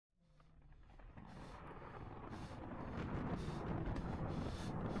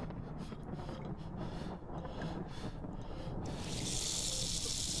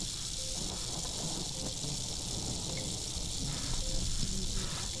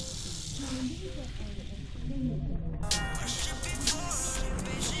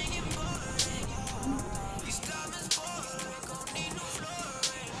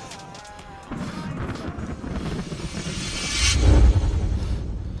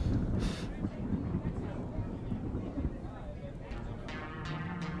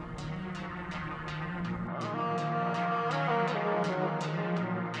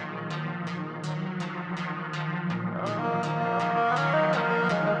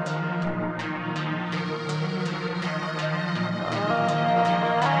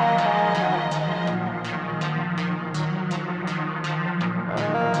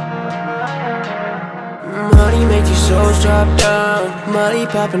Souls drop down, Molly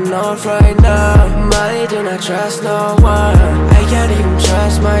popping off right now. Molly, do not trust no one. I can't even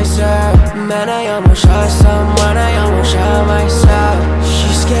trust myself. Man, I almost shot someone, I almost shot myself.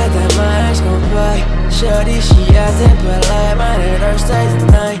 She's scared that my eyes gon' play. Shorty, she acting polite, mine at her stay the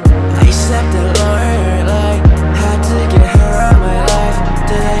night. I slept alone, like had to get her out my life.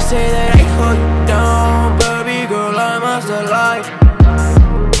 Did I say that I hold you down? Baby girl, I must have lied.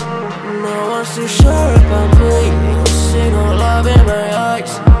 No one's too sure about me. Single love in my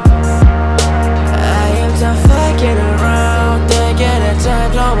eyes. I am done fucking around, thinking that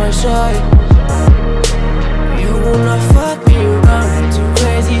time's on my side. You will not fuck me around. I'm too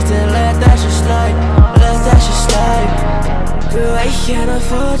crazy to let that shit slide. Let that shit slide. Girl, I can't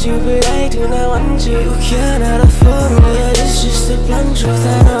afford you, but I do not want you. You cannot afford me. Yeah, it's just a blunt truth,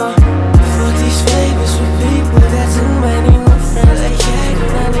 I know. Fuck these favors with people, that's too many new friends. I can't,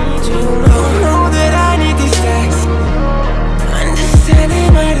 I need you. You know that I need these stacks. Understanding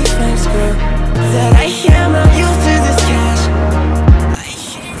my defense, girl, that I am not used to this cash. I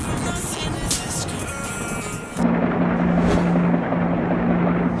came from nothing to this girl.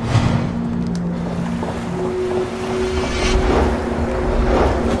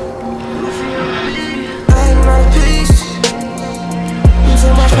 I'm not at peace.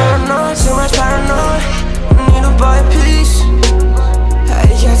 Too much paranoid, too much paranoid. Need to buy a piece. I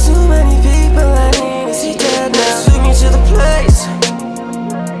got too many people I need to see dead now. Took me to the place.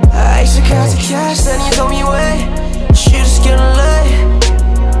 I should count the cash, then you told me wait. She just gonna lay.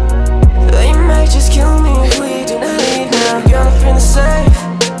 They might just kill me if we do not leave now. Gonna find the safe.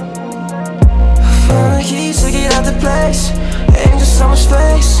 Found the keys to get out the place. Ain't just so much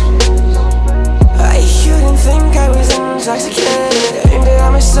space. I couldn't think I was intoxicated. Aimed it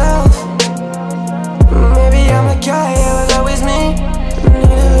at myself. Maybe I'm the guy, it was always me. Need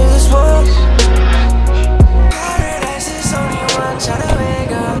to leave this world. Paradise is only one shot away,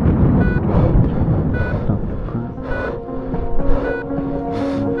 girl.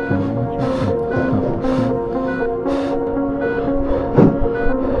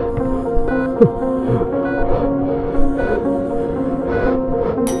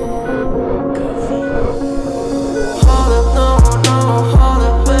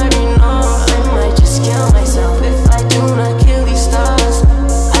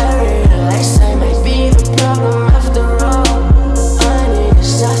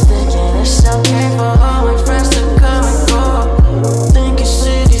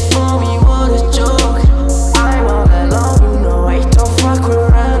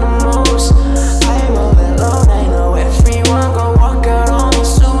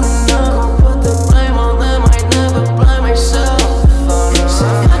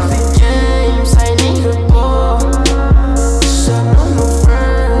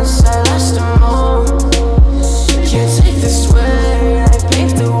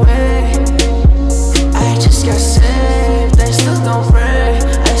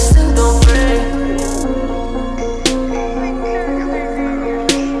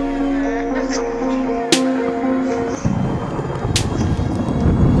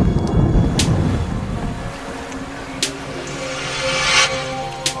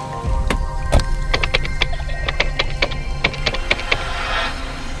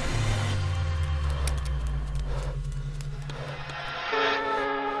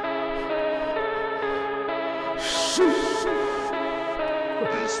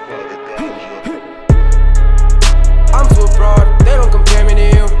 I'm too broad, they don't compare me to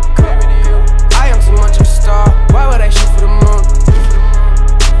you. I am too much of a star, why would I shoot for the moon?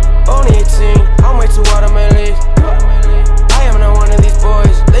 Only 18, I'm way too out of my league. I am not one of these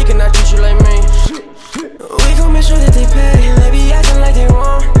boys, they cannot treat you like me. We gon' make sure that they pay, they be acting like they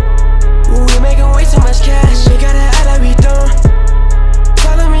won't. We making way too much cash, they gotta act like we don't.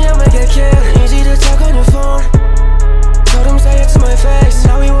 Telling me I'ma get killed, easy to talk on your phone. Told them say it to my face,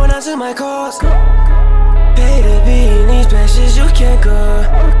 now we won't answer my calls.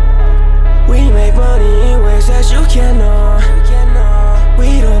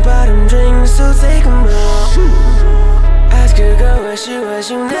 what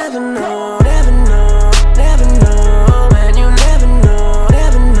you never know, never know, never know, man, you never know,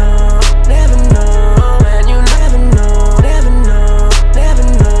 never know, never know, man, you never know, never know, never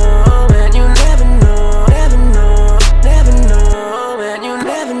know, man, you never know, never know, never know, man, you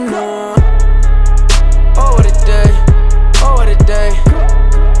never know. Oh, what a day, oh, what a day.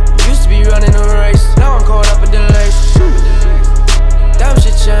 Used to be running a race, now I'm caught up in delays. Damn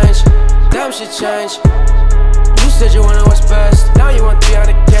shit change, damn shit change. You said you wanted what's best, now you want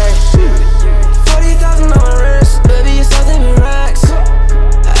 300K. 40,000 on my wrist, baby, it's nothing but racks.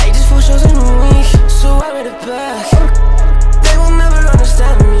 I just 4 shows in a week, so I made it back. They will never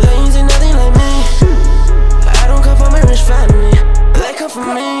understand me, they ain't seen nothing like me. I don't come from a rich family, they come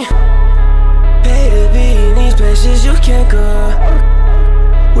from me. Pay to be in these places you can't go.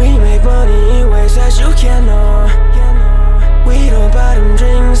 We make money in ways that you can't know. We don't buy them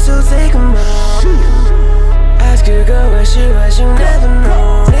drinks, so take them out. Ask a girl what you never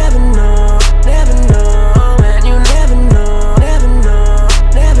know, never know, never know, man, you never know, never know,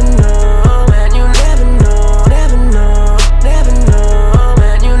 never know, man, you never know, never know, never know,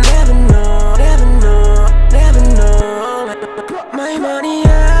 man, you never know, never know, never know. My money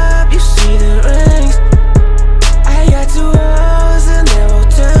up, you see the rings. I got 2 O's and they're all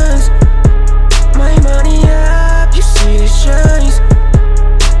turns. My money up, you see the chains.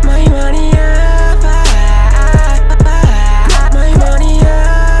 My money up, my money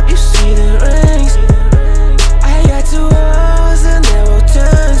up, you see the rings. I got 2 O's and they're all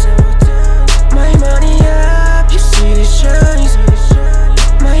turns. My money up, you see the chains.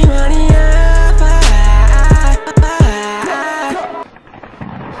 My money up,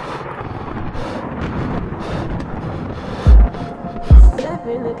 step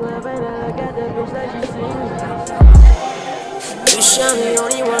in the club and I look at that bitch like she sings. You shine the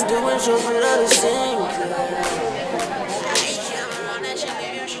only one doing shows with others sing.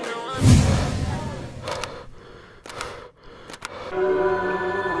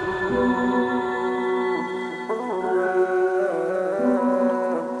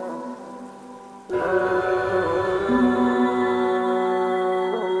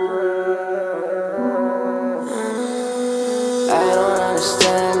 I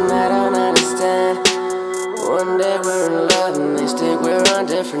don't understand. One day we're in love and next day we're on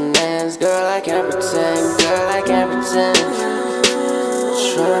different ends. Girl, I can't pretend, girl, I can't pretend.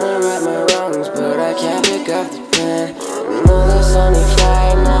 Trying to right my wrongs, but I can't pick up the pen. No, that's only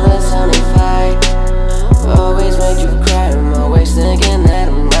fight, no, that's only fight. Always make you cry, I'm always thinking that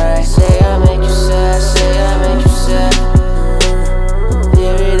I'm right. Say I make you sad, say I make you sad.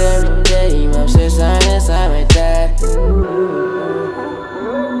 Hear it every day, mom says I'm inside my dad.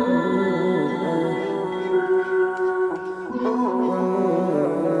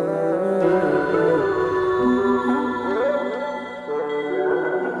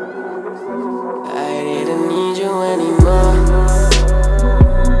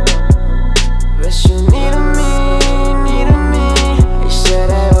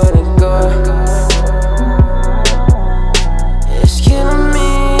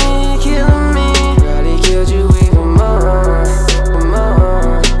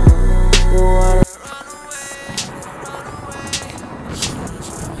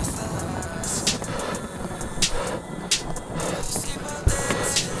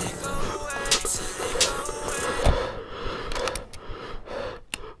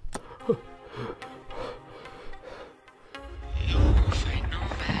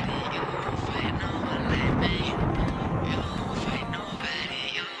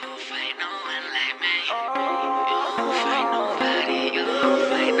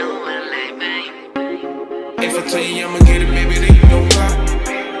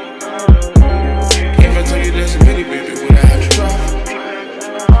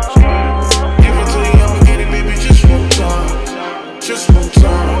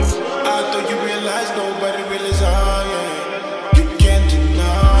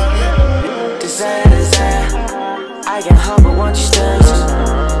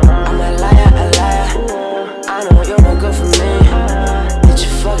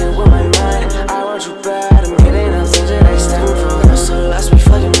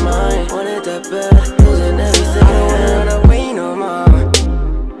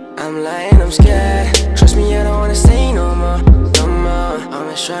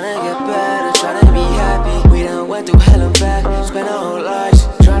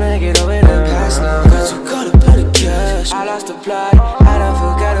 I lost the plot.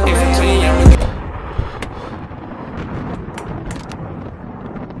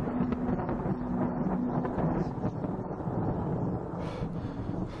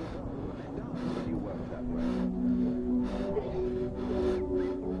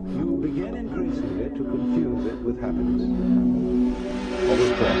 happiness.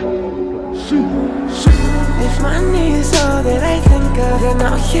 Always play. If money is all that I think of, then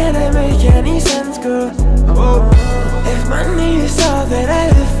how can I make any sense, girl? If money is all that I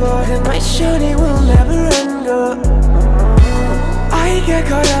live for, then my journey will never end, girl. I get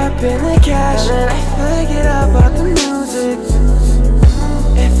caught up in the cash, and then I forget about the music.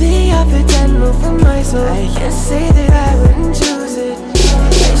 If the appetite moved from my soul, I can't say that I wouldn't choose it.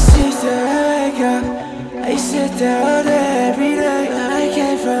 I sit there, I wake up, I sit there all day, every day. But I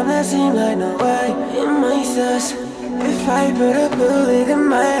came from that seemed like no way in my stars. If I put a bullet in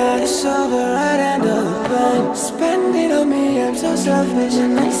my head, it's over, I'd handle the pain. Spend it on me, I'm so selfish,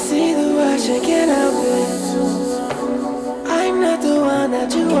 and I see the worst, I can't help it. I'm not the one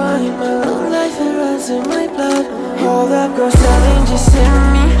that you want. My whole life it runs in my blood. Hold up, girl, something just hit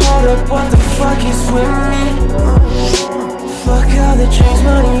me. Hold up, what the fuck is with me? Fuck all the dreams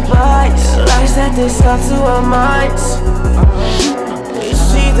money buys, lies that they stuck to our minds.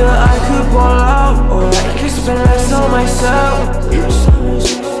 It's either I could ball out, or I could spend less on myself.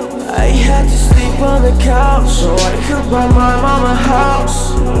 I had to sleep on the couch, so I could buy my mama a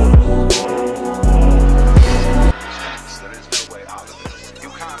house.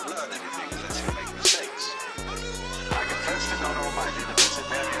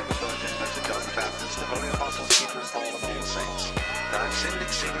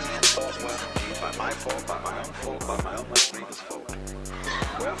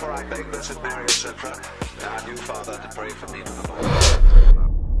 Wherefore I beg Blessed Mary, etc., our new Father, to pray for me to the Lord.